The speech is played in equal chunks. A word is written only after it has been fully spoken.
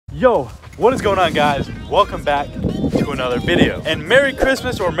Yo, what is going on, guys? Welcome back to another video. And Merry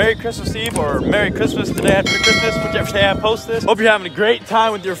Christmas, or Merry Christmas Eve, or Merry Christmas the day after Christmas, whichever day I post this. Hope you're having a great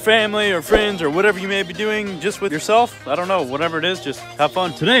time with your family or friends or whatever you may be doing, just with yourself. I don't know, whatever it is, just have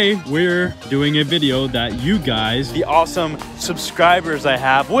fun. Today, we're doing a video that you guys, the awesome subscribers I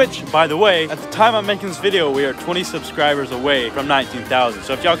have, which, by the way, at the time I'm making this video, we are 20 subscribers away from 19,000.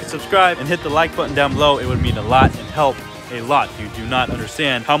 So if y'all could subscribe and hit the like button down below, it would mean a lot and help a lot. You do not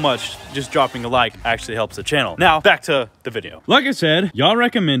understand how much just dropping a like actually helps the channel. Now back to the video. Like I said, y'all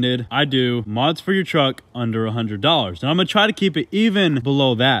recommended I do mods for your truck under $100, and I'm gonna try to keep it even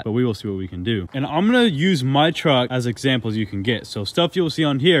below that, but we will see what we can do. And I'm gonna use my truck as examples you can get, so stuff you'll see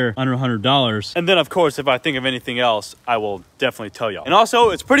on here under $100, and then of course if I think of anything else I will definitely tell y'all. And also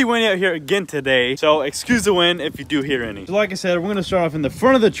it's pretty windy out here again today, so excuse the wind if you do hear any. So like I said, we're gonna start off in the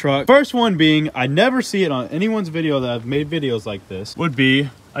front of the truck. First one being, I never see it on anyone's video that I've made videos like this, would be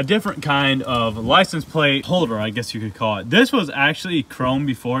a different kind of license plate holder, I guess you could call it. This was actually chrome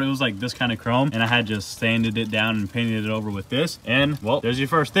before. It was like this kind of chrome, and I had just sanded it down and painted it over with this. And well, there's your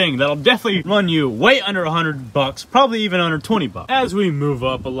first thing. That'll definitely run you way under $100, probably even under 20 bucks. As we move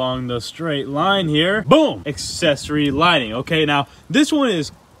up along the straight line here, boom, accessory lighting. Okay, now this one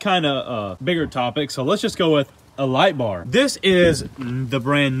is kind of a bigger topic, so let's just go with a light bar. This is the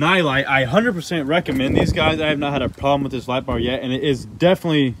brand Nightlight. I 100% recommend these guys. I have not had a problem with this light bar yet, and it is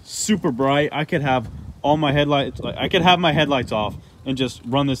definitely super bright. I could have all my headlights, I could have my headlights off and just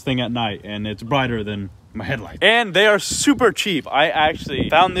run this thing at night, and it's brighter than my headlight. And they are super cheap. I actually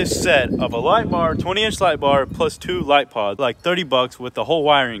found this set of a light bar, 20-inch light bar plus 2 light pods, like 30 bucks with the whole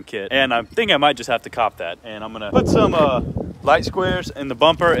wiring kit. And I think I might just have to cop that. And I'm gonna put some light squares in the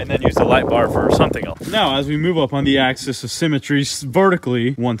bumper and then use the light bar for something else. Now, as we move up on the axis of symmetry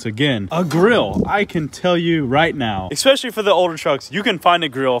vertically, once again, a grill. I can tell you right now, especially for the older trucks, you can find a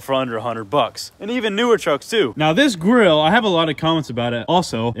grill for under $100, and even newer trucks too. Now this grill, I have a lot of comments about it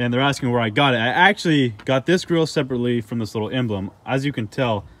also, and they're asking where I got it. I actually got this grill separately from this little emblem. As you can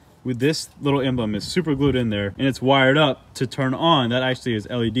tell, with this little emblem is super glued in there, and it's wired up to turn on. That actually is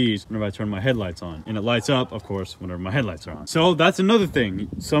LEDs whenever I turn my headlights on, and it lights up, of course, whenever my headlights are on. So that's another thing,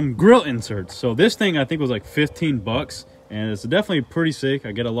 some grill inserts. So this thing I think was like 15 bucks, and it's definitely pretty sick.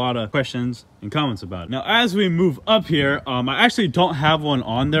 I get a lot of questions and comments about it. Now, as we move up here, I actually don't have one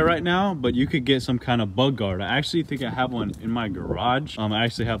on there right now, but you could get some kind of bug guard. I actually think I have one in my garage. I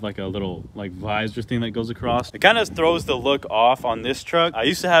actually have like a little like visor thing that goes across. It kind of throws the look off on this truck. I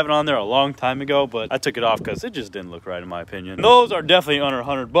used to have it on there a long time ago, but I took it off because it just didn't look right in my opinion. And those are definitely under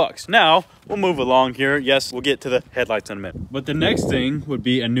 $100. Now, we'll move along here. Yes, we'll get to the headlights in a minute. But the next thing would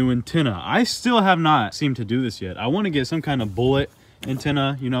be a new antenna. I still have not seemed to do this yet. I want to get some kind of bullet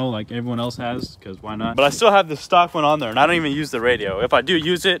antenna, you know, like everyone else has, because why not? But I still have the stock one on there, and I don't even use the radio. If I do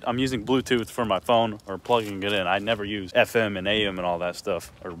use it, I'm using Bluetooth for my phone or plugging it in. I never use FM and AM and all that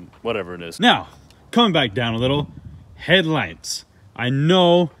stuff, or whatever it is. Now, coming back down a little, headlights. I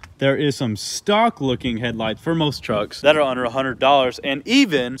know there is some stock looking headlights for most trucks that are under $100, and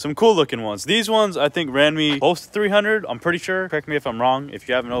even some cool looking ones. These ones I think ran me close to $300. I'm pretty sure. Correct me if I'm wrong. If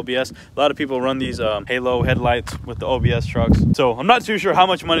you have an OBS, a lot of people run these halo headlights with the OBS trucks. So I'm not too sure how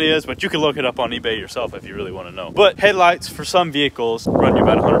much money it is, but you can look it up on eBay yourself if you really want to know. But headlights for some vehicles run you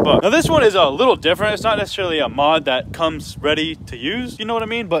about $100. Now this one is a little different. It's not necessarily a mod that comes ready to use, you know what I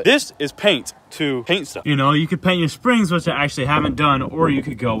mean? But this is paint to paint stuff. You know, you could paint your springs, which I actually haven't done, or you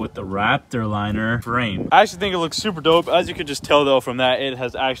could go with the Raptor liner frame. I actually think it looks super dope. As you could just tell though from that, it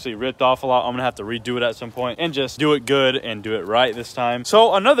has actually ripped off a lot. I'm gonna have to redo it at some point and just do it good and do it right this time.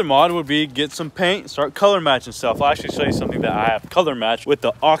 So another mod would be get some paint, start color matching stuff. I'll actually show you something that I have color matched with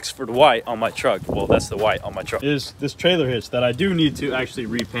the Oxford white on my truck. Well, that's the white on my truck. Is this trailer hitch that I do need to actually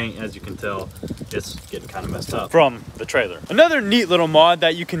repaint. As you can tell, it's getting kind of messed up from the trailer. Another neat little mod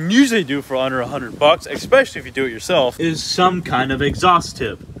that you can usually do for under $100, especially if you do it yourself, is some kind of exhaust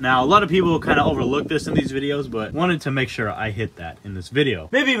tip. Now, a lot of people kind of overlook this in these videos, but wanted to make sure I hit that in this video.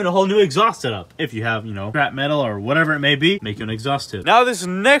 Maybe even a whole new exhaust setup. If you have, you know, scrap metal or whatever it may be, make you an exhaust tip. Now, this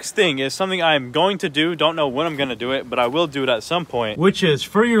next thing is something I'm going to do. Don't know when I'm going to do it, but I will do it at some point, which is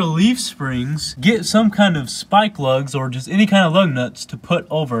for your leaf springs, get some kind of spike lugs or just any kind of lug nuts to put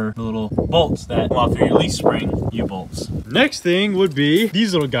over the little bolts that come off your leaf spring U-bolts. Next thing would be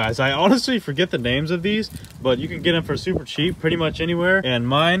these little guys. I honestly forget the names of these, but you can get them for super cheap pretty much anywhere. And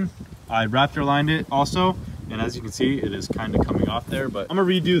mine, I Raptor lined it also, and as you can see, it is kind of coming off there, but I'm gonna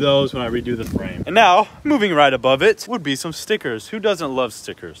redo those when I redo the frame. And now, moving right above it would be some stickers. Who doesn't love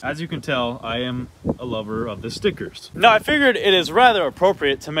stickers? As you can tell, I am a lover of the stickers. Now, I figured it is rather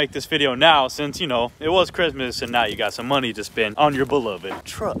appropriate to make this video now since, you know, it was Christmas and now you got some money to spend on your beloved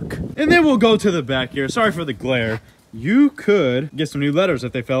truck. And then we'll go to the back here. Sorry for the glare. You could get some new letters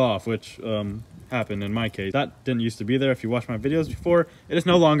if they fell off, which happened in my case. That didn't used to be there. If you watched my videos before, it is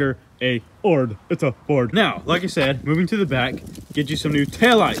no longer a Ford. It's a Ford. Now, like I said, moving to the back, get you some new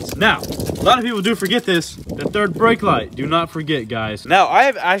taillights. Now, a lot of people do forget this. The third brake light. Do not forget, guys. Now, I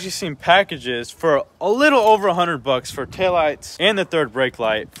have actually seen packages for a little over $100 for taillights and the third brake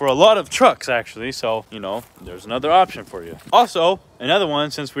light for a lot of trucks, actually. So, you know, there's another option for you. Also, another one,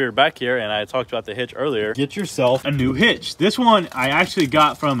 since we were back here and I talked about the hitch earlier, get yourself a new hitch. This one I actually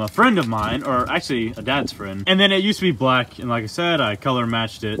got from a friend of mine, or actually a dad's friend. And then it used to be black. And like I said, I color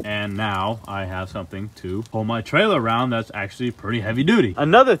matched it. And now I have something to pull my trailer around that's actually pretty heavy duty.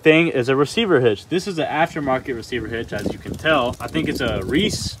 Another thing is a receiver hitch. This is an aftermarket receiver hitch, as you can tell. I think it's a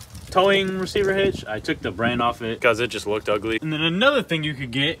Reese towing receiver hitch. I took the brand off it because it just looked ugly. And then another thing you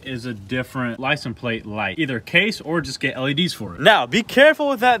could get is a different license plate light, either case or just get LEDs for it. Now, be careful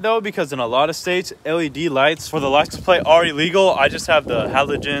with that though, because in a lot of states, LED lights for the license plate are illegal. I just have the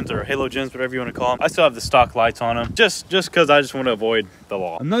halogens or halogens, whatever you want to call them. I still have the stock lights on them, just because I just want to avoid the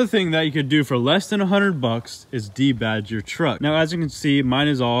law. Another thing that you could do for less than $100 is debadge your truck. Now, as you can see, mine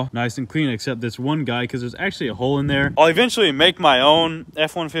is all nice and clean except this one guy, because there's actually a hole in there. I'll eventually make my own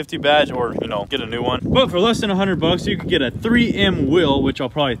F-150 badge, or, you know, get a new one. But for less than $100, you could get a 3M wheel, which I'll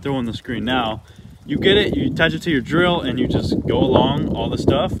probably throw on the screen now. You get it, you attach it to your drill, and you just go along all the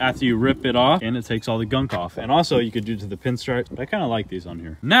stuff after you rip it off, and it takes all the gunk off. And also, you could do it to the pinstripes, but I kind of like these on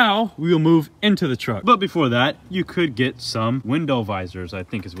here. Now, we will move into the truck. But before that, you could get some window visors, I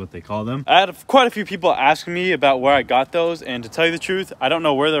think is what they call them. I had quite a few people asking me about where I got those, and to tell you the truth, I don't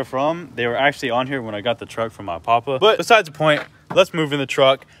know where they're from. They were actually on here when I got the truck from my papa. But besides the point, let's move in the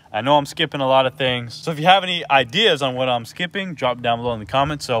truck. I know I'm skipping a lot of things. So if you have any ideas on what I'm skipping, drop it down below in the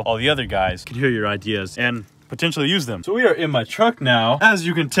comments so all the other guys can hear your ideas and potentially use them. So we are in my truck now, as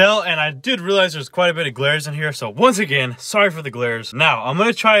you can tell, and I did realize there's quite a bit of glares in here. So once again, sorry for the glares. Now, I'm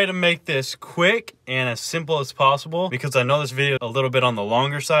gonna try to make this quick and as simple as possible because I know this video is a little bit on the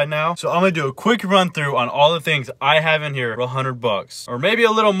longer side now. So I'm gonna do a quick run through on all the things I have in here for $100, or maybe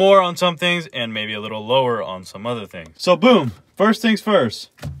a little more on some things and maybe a little lower on some other things. So boom, first things first,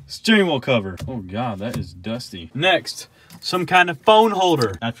 steering wheel cover. Oh God, that is dusty. Next, some kind of phone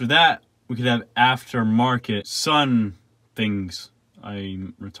holder. After that, we could have aftermarket sun things.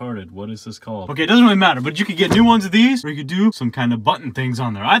 I'm retarded. What is this called? Okay, it doesn't really matter, but you could get new ones of these, or you could do some kind of button things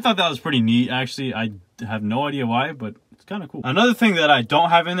on there. I thought that was pretty neat. Actually, I have no idea why, but it's kind of cool. Another thing that I don't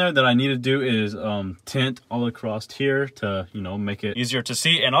have in there that I need to do is tint all across here to, you know, make it easier to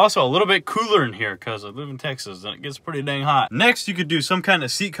see, and also a little bit cooler in here because I live in Texas and it gets pretty dang hot. Next, you could do some kind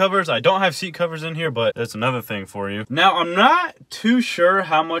of seat covers. I don't have seat covers in here, but that's another thing for you. Now, I'm not too sure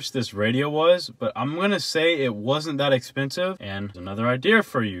how much this radio was, but I'm gonna say it wasn't that expensive, and another idea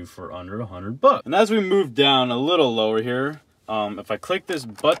for you for under $100. And as we move down a little lower here, if I click this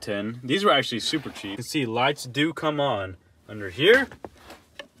button, these were actually super cheap. You can see lights do come on under here,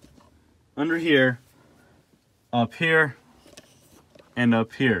 up here, and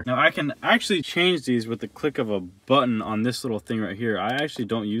up here. Now I can actually change these with the click of a button on this little thing right here. I actually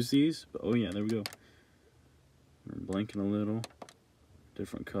don't use these, but oh yeah, there we go. I'm blinking a little,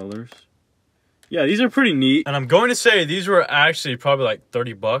 different colors. Yeah, these are pretty neat. And I'm going to say these were actually probably like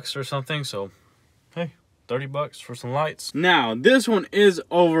 $30 or something, so hey. $30 for some lights. Now, this one is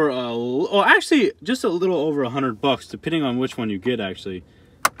over well, actually just a little over $100, depending on which one you get, actually.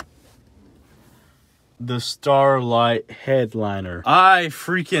 The Starlight headliner. I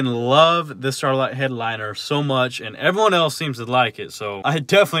freaking love the Starlight headliner so much, and everyone else seems to like it, so I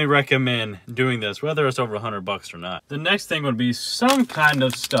definitely recommend doing this, whether it's over $100 or not. The next thing would be some kind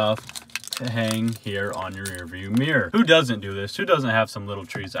of stuff to hang here on your rearview mirror. Who doesn't do this? Who doesn't have some little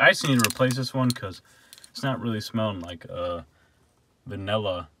trees? I actually need to replace this one because it's not really smelling like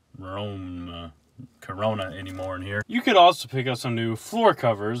vanilla Corona anymore in here. You could also pick up some new floor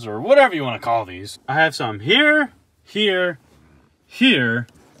covers or whatever you want to call these. I have some here, here, here,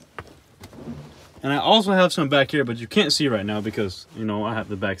 and I also have some back here, but you can't see right now because, you know, I have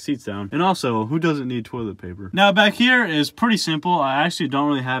the back seats down. And also, who doesn't need toilet paper? Now, back here is pretty simple. I actually don't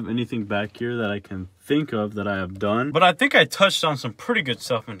really have anything back here that I can think of that I have done. But I think I touched on some pretty good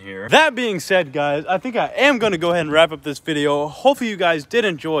stuff in here. That being said, guys, I think I am going to go ahead and wrap up this video. Hopefully you guys did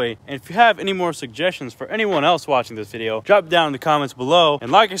enjoy. And if you have any more suggestions for anyone else watching this video, drop it down in the comments below. And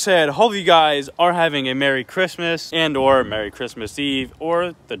like I said, hopefully you guys are having a Merry Christmas and or Merry Christmas Eve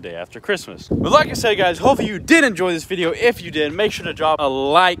or the day after Christmas. But like I said, guys, hopefully you did enjoy this video. If you did, make sure to drop a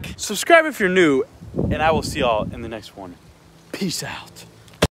like, subscribe if you're new, and I will see y'all in the next one. Peace out.